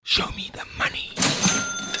Show me the money.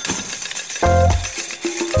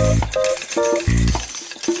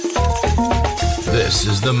 This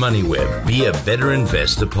is the Money Web Be a Better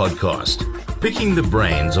Investor podcast, picking the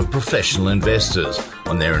brains of professional investors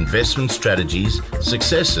on their investment strategies,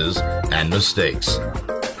 successes, and mistakes.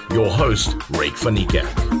 Your host, Ryk van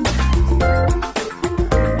Niekerk.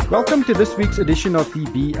 Welcome to this week's edition of the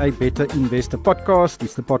Be a Better Investor podcast.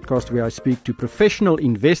 It's the podcast where I speak to professional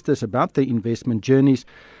investors about their investment journeys,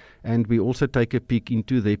 and we also take a peek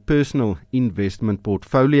into their personal investment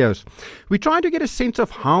portfolios. We try to get a sense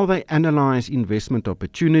of how they analyze investment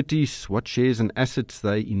opportunities, what shares and assets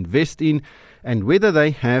they invest in, and whether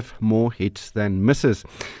they have more hits than misses.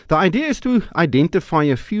 The idea is to identify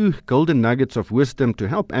a few golden nuggets of wisdom to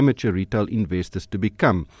help amateur retail investors to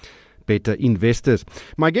become better investors.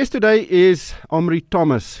 My guest today is Omri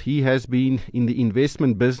Thomas. He has been in the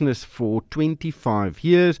investment business for 25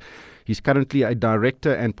 years. He's currently a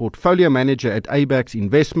director and portfolio manager at ABAX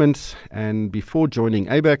Investments. And before joining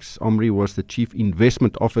ABAX, Omri was the chief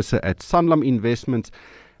investment officer at Sanlam Investments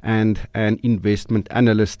and an investment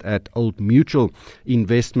analyst at Old Mutual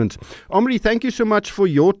Investments. Omri, thank you so much for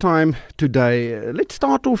your time today. Let's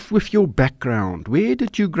start off with your background. Where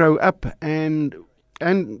did you grow up, and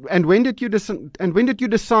when did you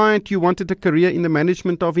decide you wanted a career in the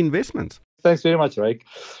management of investments? Thanks very much, Ryk.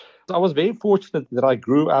 I was very fortunate that I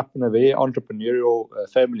grew up in a very entrepreneurial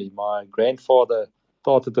family. My grandfather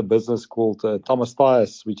started a business called Thomas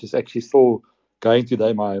Tires, which is actually still going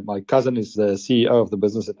today. My cousin is the CEO of the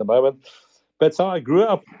business at the moment. But so I grew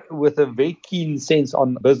up with a very keen sense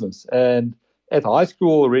on business. And at high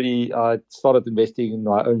school already, I started investing in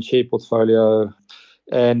my own share portfolio.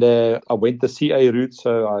 And I went the CA route,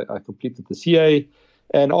 so I completed the CA.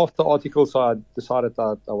 And after articles, I decided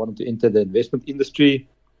that I wanted to enter the investment industry.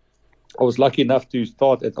 I was lucky enough to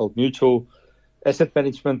start at Old Mutual Asset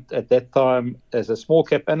Management at that time as a small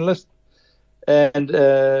cap analyst. And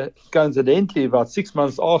coincidentally, about 6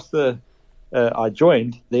 months after I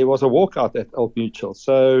joined, there was a walkout at Old Mutual.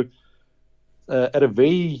 So at a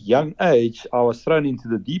very young age, I was thrown into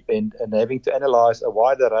the deep end and having to analyze a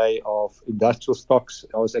wide array of industrial stocks.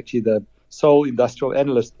 I was actually the sole industrial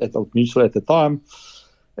analyst at Old Mutual at the time.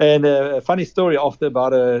 And a funny story, after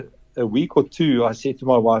about a week or two, I said to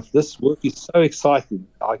my wife, this work is so exciting.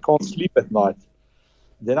 I can't sleep at night.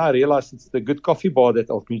 Then I realized it's the good coffee bar that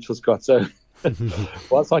Old Mutual's got. So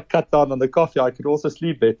once I cut down on the coffee, I could also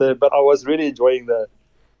sleep better. But I was really enjoying the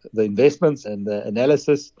investments and the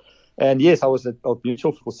analysis. And yes, I was at Old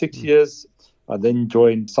Mutual for 6 years. I then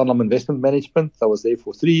joined Sanlam Investment Management. I was there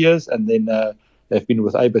for 3 years. And then I've been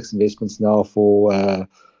with ABAX Investments now for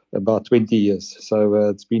about 20 years. So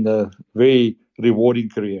it's been a very rewarding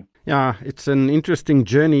career. Yeah, it's an interesting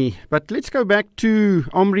journey. But let's go back to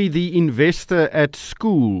Omri, the investor at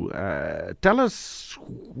school. Tell us,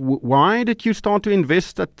 why did you start to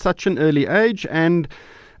invest at such an early age? And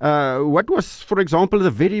what was, for example,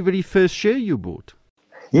 the very, very first share you bought?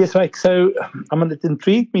 Yes, Ryk. So, it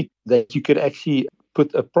intrigued me that you could actually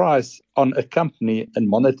put a price on a company and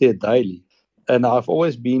monitor it daily. And I've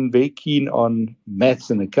always been very keen on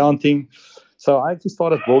maths and accounting. So I actually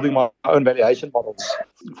started building my own valuation models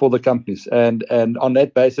for the companies. And on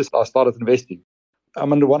that basis, I started investing.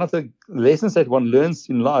 One of the lessons that one learns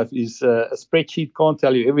in life is a spreadsheet can't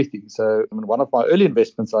tell you everything. So one of my early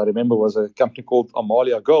investments, I remember, was a company called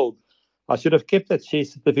Amalia Gold. I should have kept that share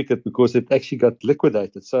certificate because it actually got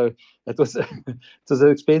liquidated. So it was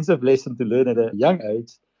an expensive lesson to learn at a young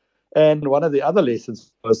age. And one of the other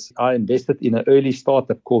lessons was I invested in an early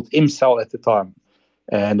startup called MCell at the time.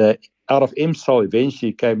 And out of MCell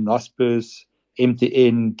eventually came Naspers,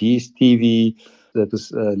 MTN, DSTV, that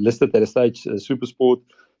was listed at a stage, SuperSport.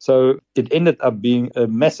 So it ended up being a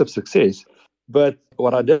massive success. But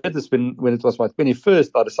what I did is when it was my 21st,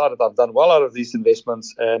 I decided I've done well out of these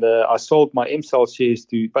investments, and I sold my MCell shares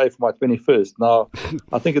to pay for my 21st. Now,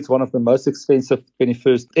 I think it's one of the most expensive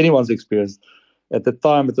 21st anyone's experienced. At the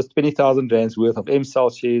time, it was 20,000 rands worth of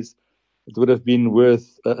MCell shares. It would have been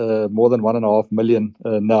worth more than 1.5 million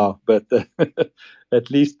now, but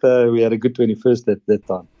at least we had a good 21st at that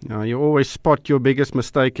time. Now, you always spot your biggest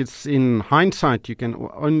mistake. It's in hindsight. You can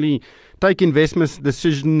only take investment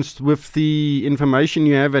decisions with the information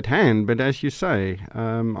you have at hand. But as you say,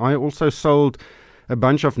 I also sold a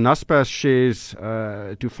bunch of Naspers shares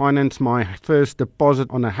to finance my first deposit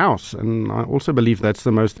on a house. And I also believe that's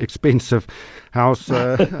the most expensive house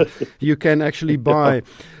you can actually buy.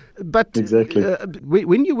 But exactly.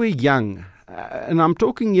 When you were young, and I'm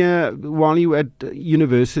talking here while you were at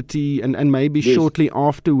university and maybe Yes. shortly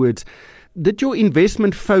afterwards, did your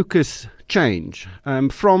investment focus change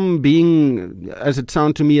from being, as it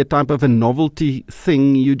sounds to me, a type of a novelty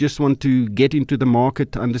thing? You just want to get into the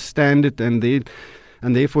market, understand it, and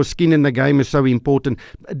therefore skin in the game is so important.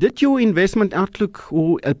 Did your investment outlook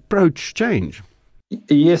or approach change?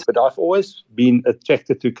 Yes, but I've always been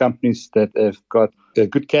attracted to companies that have got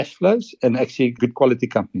good cash flows and actually good quality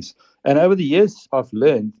companies. And over the years, I've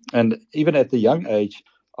learned, and even at a young age,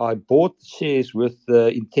 I bought shares with the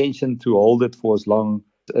intention to hold it for as long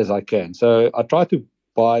as I can. So I try to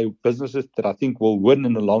buy businesses that I think will win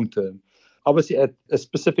in the long term. Obviously, at a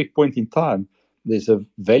specific point in time, there's a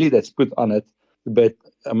value that's put on it. But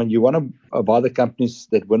I mean, you want to buy the companies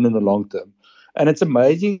that win in the long term. And it's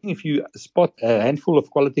amazing if you spot a handful of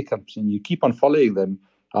quality companies and you keep on following them,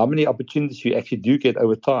 how many opportunities you actually do get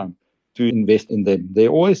over time to invest in them. There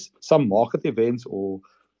are always some market events or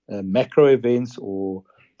macro events or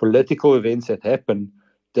political events that happen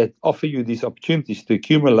that offer you these opportunities to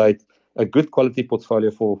accumulate a good quality portfolio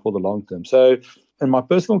for the long term. So in my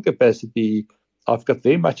personal capacity, I've got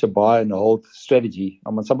very much a buy and hold strategy.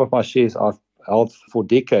 I mean, some of my shares I've held for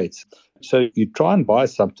decades. So you try and buy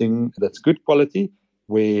something that's good quality,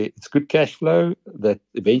 where it's good cash flow, that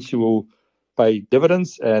eventually will pay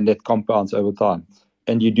dividends and that compounds over time.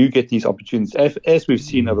 And you do get these opportunities, as we've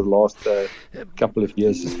seen over the last couple of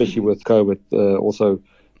years, especially with COVID, also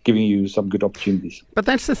giving you some good opportunities. But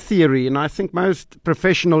that's the theory, and I think most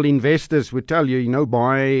professional investors would tell you,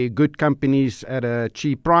 buy good companies at a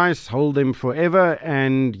cheap price, hold them forever,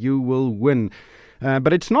 and you will win.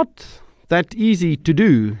 But it's not that easy to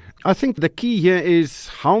do. I think the key here is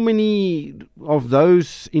how many of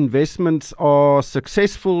those investments are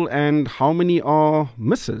successful and how many are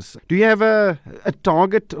misses. Do you have a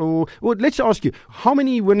target, or let's ask you, how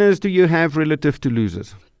many winners do you have relative to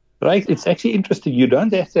losers? Right. It's actually interesting. You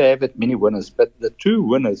don't have to have that many winners, but the true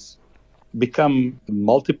winners become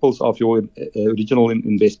multiples of your original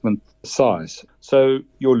investment size. So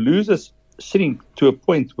your losers shrink to a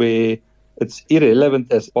point where it's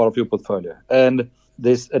irrelevant as part of your portfolio. And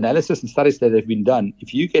there's analysis and studies that have been done.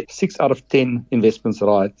 If you get 6 out of 10 investments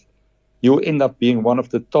right, you'll end up being one of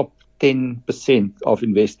the top 10% of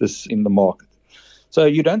investors in the market. So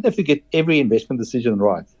you don't have to get every investment decision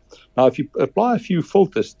right. Now, if you apply a few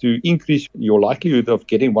filters to increase your likelihood of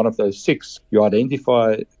getting one of those 6, you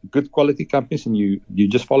identify good quality companies and you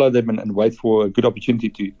just follow them and wait for a good opportunity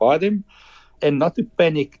to buy them, and not to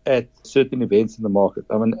panic at certain events in the market.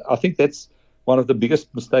 I mean, I think that's one of the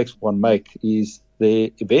biggest mistakes one make is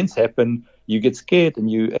the events happen, you get scared and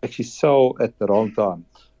you actually sell at the wrong time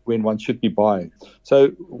when one should be buying. So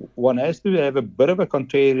one has to have a bit of a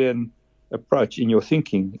contrarian approach in your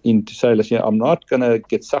thinking into say, listen, I'm not going to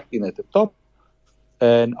get sucked in at the top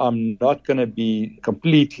and I'm not going to be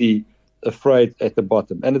completely afraid at the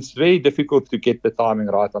bottom. And it's very difficult to get the timing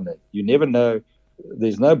right on that. You never know.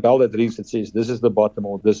 There's no bell that rings that says this is the bottom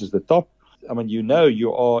or this is the top. I mean,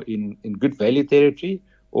 you are in good value territory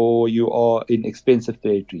or you are in expensive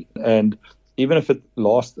territory. And even if it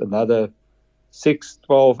lasts another 6,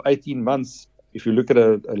 12, 18 months, if you look at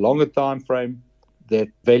a longer time frame, that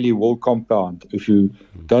value will compound if you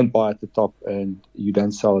don't buy at the top and you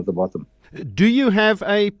don't sell at the bottom. Do you have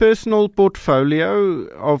a personal portfolio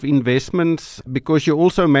of investments because you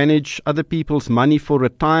also manage other people's money for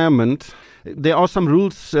retirement? There are some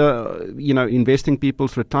rules, investing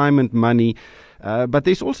people's retirement money, but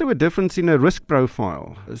there's also a difference in a risk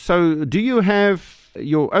profile. So do you have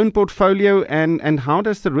your own portfolio and how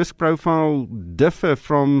does the risk profile differ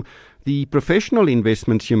from the professional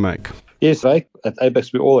investments you make? Yes, right. At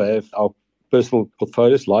ABAX, we all have our personal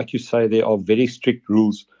portfolios. Like you say, there are very strict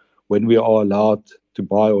rules when we are allowed to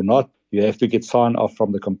buy or not. You have to get sign off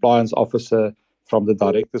from the compliance officer, from the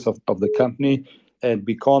directors of the company, and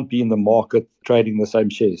we can't be in the market trading the same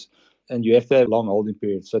shares. And you have to have long holding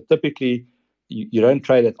periods. So typically, you don't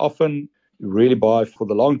trade it often. You really buy for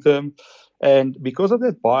the long term. And because of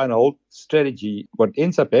that buy and hold strategy, what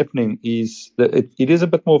ends up happening is that it is a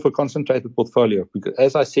bit more of a concentrated portfolio. Because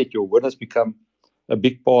as I said, your winners become a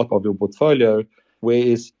big part of your portfolio,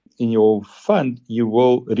 whereas in your fund, you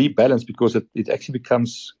will rebalance because it actually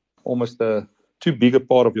becomes almost a too big a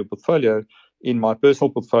part of your portfolio. In my personal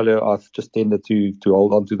portfolio, I've just tended to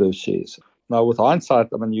hold on to those shares. Now, with hindsight,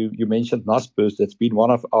 I mean, you mentioned Naspers. That's been one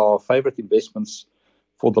of our favorite investments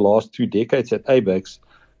for the last 2 decades at ABAX.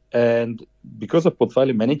 And because of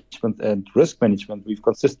portfolio management and risk management, we've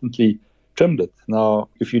consistently trimmed it. Now,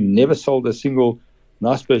 if you never sold a single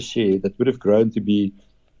Naspers share, that would have grown to be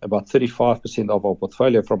about 35% of our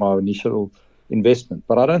portfolio from our initial investment.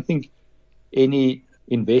 But I don't think any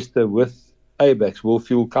investor with ABAX will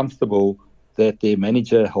feel comfortable that their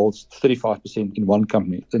manager holds 35% in one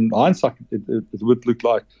company. In hindsight, it would look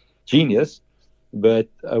like genius, but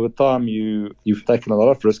over time, you've taken a lot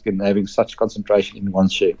of risk in having such concentration in one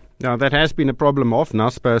share. Now, that has been a problem of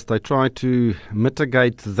Naspers. They try to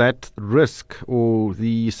mitigate that risk or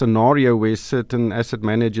the scenario where certain asset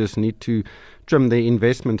managers need to trim their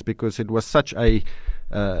investments because it was such a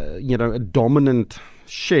dominant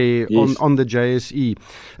share on the JSE.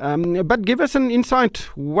 But give us an insight.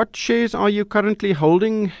 What shares are you currently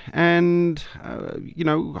holding and,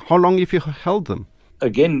 how long have you held them?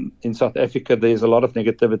 Again, in South Africa, there's a lot of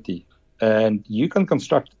negativity. And you can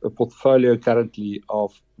construct a portfolio currently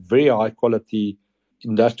of very high quality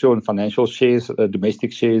industrial and financial shares,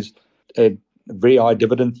 domestic shares, very high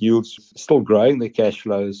dividend yields, still growing their cash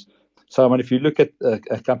flows. So, if you look at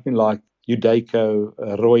a company like Udeco,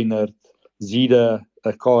 Reunert, Zeda,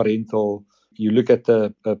 a car rental, you look at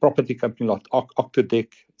a property company like Octodec,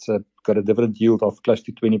 it's got a dividend yield of close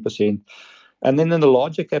to 20%. And then in the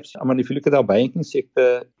larger caps, if you look at our banking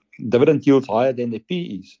sector, dividend yields higher than the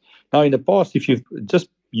PEs. Now, in the past, if you've just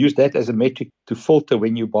used that as a metric to filter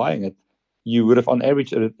when you're buying it, you would have on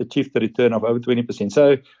average achieved a return of over 20%.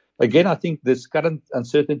 So, again, I think this current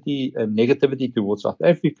uncertainty and negativity towards South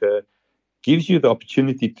Africa gives you the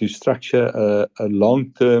opportunity to structure a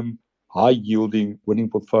long-term, high-yielding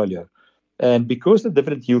winning portfolio. And because the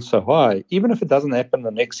dividend yield is so high, even if it doesn't happen in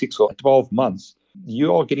the next 6 or 12 months,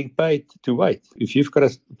 you are getting paid to wait. If you've got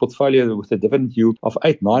a portfolio with a dividend yield of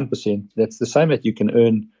 8-9%, that's the same that you can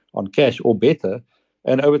earn on cash or better.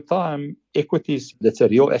 And over time, equities, that's a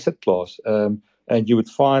real asset class. And you would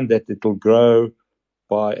find that it will grow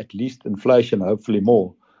by at least inflation, hopefully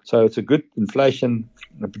more. So it's a good inflation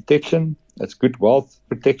protection, it's good wealth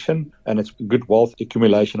protection, and it's good wealth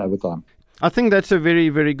accumulation over time. I think that's a very,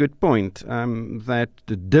 very good point, that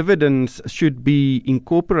the dividends should be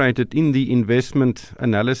incorporated in the investment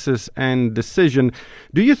analysis and decision.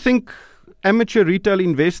 Do you think amateur retail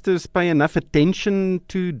investors pay enough attention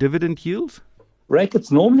to dividend yields? Right,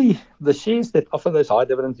 it's normally the shares that offer those high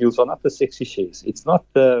dividend yields are not the sexy shares. It's not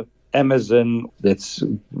the Amazon that's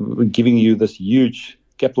giving you this huge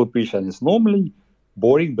capital appreciation. It's normally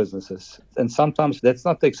boring businesses. And sometimes that's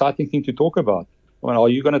not the exciting thing to talk about. Are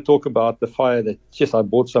you going to talk about the fire that, yes, I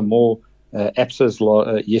bought some more Apsas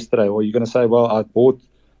yesterday? Or are you going to say, well, I bought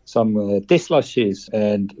some Tesla shares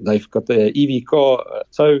and they've got the EV car?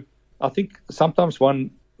 So I think sometimes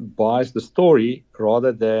one buys the story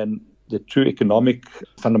rather than the true economic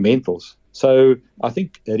fundamentals. So I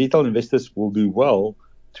think retail investors will do well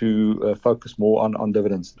to focus more on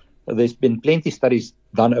dividends. There's been plenty of studies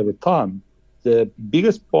done over time. The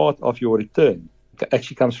biggest part of your return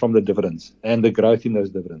actually comes from the dividends and the growth in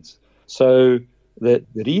those dividends. So the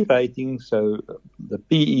re-rating, so the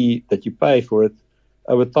PE that you pay for it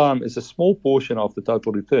over time is a small portion of the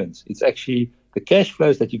total returns. It's actually the cash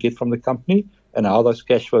flows that you get from the company and how those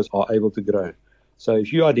cash flows are able to grow. So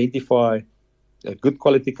if you identify a good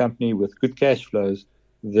quality company with good cash flows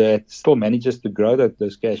that still manages to grow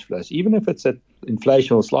those cash flows, even if it's at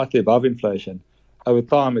inflation or slightly above inflation, over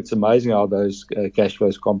time it's amazing how those cash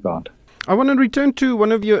flows compound. I want to return to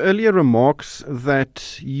one of your earlier remarks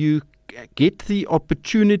that you get the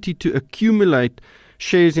opportunity to accumulate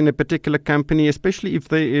shares in a particular company, especially if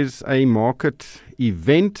there is a market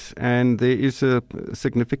event and there is a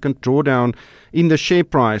significant drawdown in the share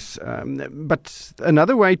price. But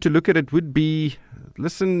another way to look at it would be,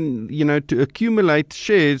 to accumulate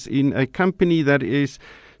shares in a company that is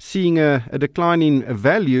seeing a decline in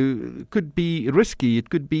value could be risky. It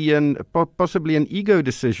could be possibly an ego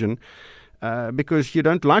decision because you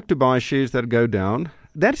don't like to buy shares that go down.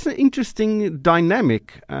 That's an interesting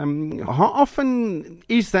dynamic. How often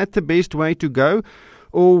is that the best way to go?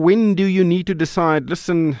 Or when do you need to decide,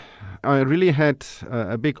 listen, I really had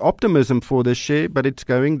a big optimism for this share, but it's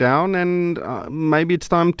going down and maybe it's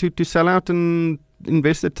time to sell out and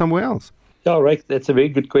invest it somewhere else? Yeah, right. That's a very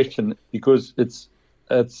good question because it's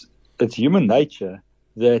human nature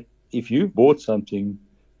that if you bought something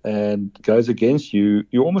and it goes against you,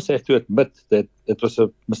 you almost have to admit that it was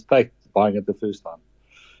a mistake buying it the first time.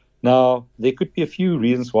 Now, there could be a few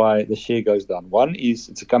reasons why the share goes down. One is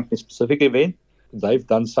it's a company-specific event. They've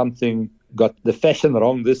done something, got the fashion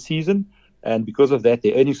wrong this season, and because of that,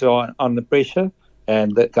 their earnings are under pressure,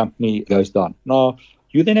 and the company goes down. Now,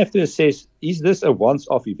 you then have to assess, is this a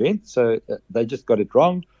once-off event, so they just got it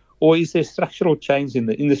wrong, or is there structural change in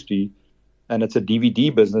the industry, and it's a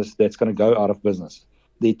DVD business that's going to go out of business?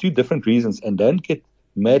 There are two different reasons, and don't get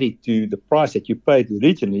married to the price that you paid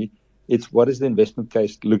originally. It's what does the investment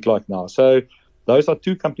case look like now? So those are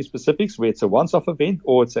two company specifics where it's a once-off event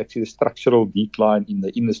or it's actually a structural decline in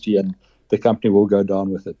the industry and the company will go down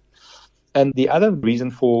with it. And the other reason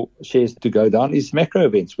for shares to go down is macro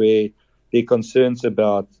events where there are concerns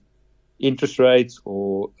about interest rates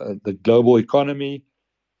or the global economy,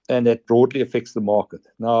 and that broadly affects the market.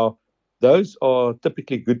 Now, those are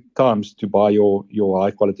typically good times to buy your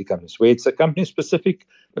high-quality companies. Where it's a company-specific,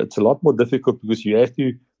 it's a lot more difficult because you have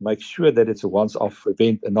to make sure that it's a once-off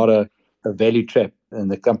event and not a value trap,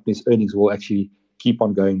 and the company's earnings will actually keep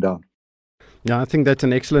on going down. Yeah, I think that's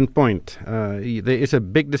an excellent point. There is a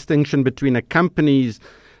big distinction between a company's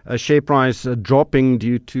share price dropping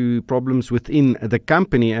due to problems within the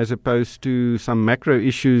company as opposed to some macro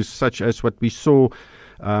issues such as what we saw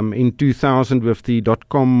in 2000 with the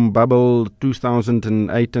dot-com bubble,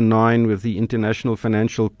 2008 and 9 with the international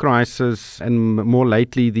financial crisis, and more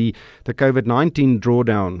lately the COVID-19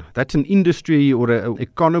 drawdown. That's an industry or an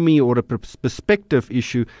economy or a perspective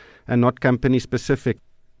issue and not company specific.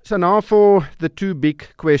 So now for the two big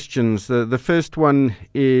questions. The first one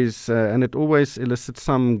is, and it always elicits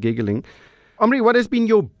some giggling. Omri, what has been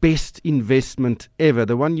your best investment ever,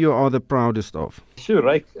 the one you are the proudest of? Sure,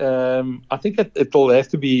 Ryk. I think it will have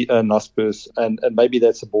to be Naspers, and maybe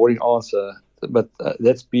that's a boring answer, but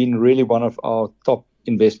that's been really one of our top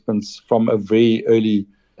investments from a very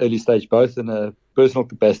early stage, both in a personal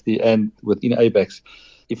capacity and within ABAX.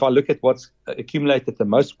 If I look at what's accumulated the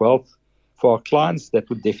most wealth for our clients, that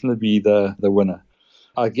would definitely be the winner.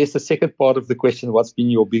 I guess the second part of the question, what's been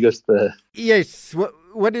your biggest... Yes,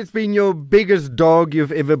 what has been your biggest dog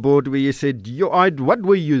you've ever bought where you said, what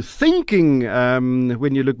were you thinking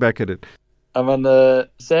when you look back at it? I mean,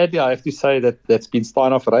 sadly, I have to say that's been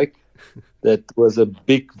Steinhoff Ryk. That was a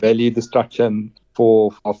big value destruction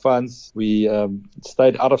for our funds. We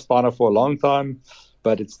stayed out of Steinhoff for a long time,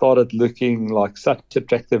 but it started looking like such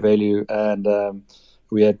attractive value, and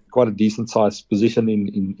we had quite a decent sized position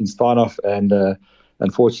in Steinhoff, and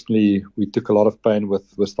unfortunately, we took a lot of pain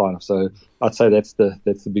with Steinhoff. So I'd say that's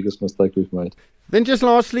the biggest mistake we've made. Then just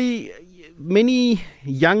lastly, many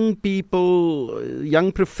young people,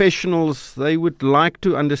 young professionals, they would like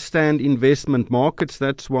to understand investment markets.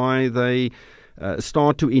 That's why they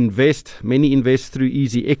start to invest. Many invest through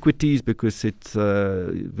easy equities because it's a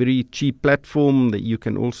very cheap platform that you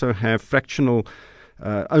can also have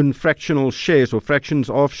own fractional shares or fractions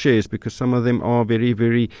of shares because some of them are very,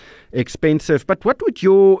 very expensive. But what would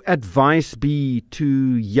your advice be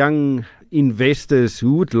to young investors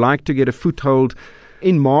who would like to get a foothold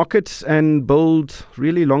in markets and build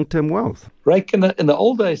really long-term wealth? Right. In the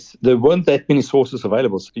old days, there weren't that many sources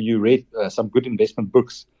available. So you read some good investment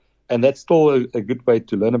books, and that's still a good way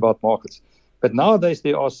to learn about markets. But nowadays,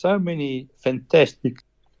 there are so many fantastic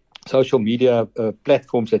social media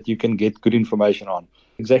platforms that you can get good information on.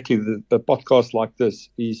 Exactly, the podcast like this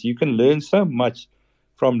is you can learn so much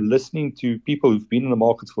from listening to people who've been in the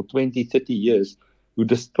markets for 20, 30 years who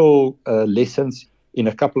distill lessons in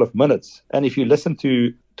a couple of minutes. And if you listen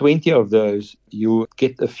to 20 of those, you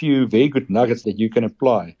get a few very good nuggets that you can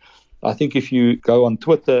apply. I think if you go on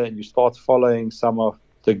Twitter and you start following some of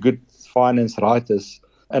the good finance writers,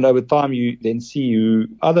 and over time you then see who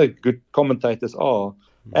other good commentators are,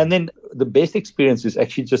 and then the best experience is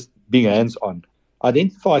actually just being hands-on.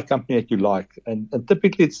 Identify a company that you like, and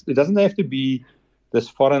typically it doesn't have to be this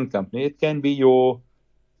foreign company. It can be your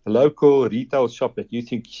local retail shop that you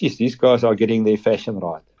think, geez, these guys are getting their fashion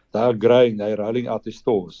right. They are growing, they're rolling out their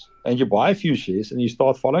stores. And you buy a few shares and you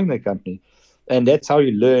start following their company. And that's how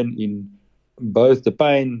you learn in both the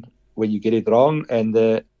pain when you get it wrong and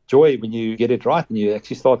the joy when you get it right and you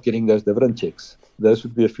actually start getting those dividend checks. Those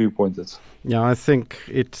would be a few pointers. Yeah, I think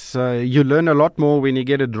it's you learn a lot more when you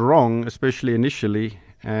get it wrong, especially initially,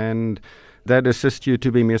 and that assists you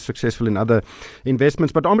to be more successful in other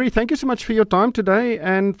investments. But Omri, thank you so much for your time today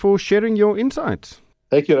and for sharing your insights.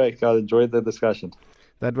 Thank you, Ryk. I enjoyed the discussion.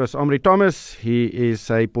 That was Omri Thomas. He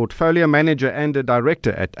is a portfolio manager and a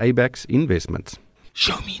director at ABAX Investments.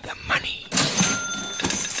 Show me the money.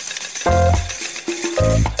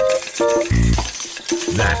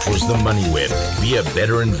 That was the Money Web, Be a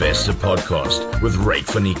Better Investor podcast with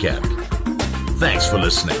Ryk van Niekerk. Thanks for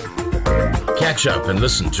listening. Catch up and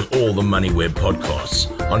listen to all the Money Web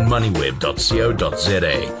podcasts on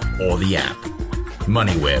moneyweb.co.za or the app.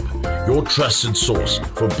 Money Web, your trusted source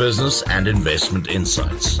for business and investment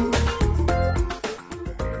insights.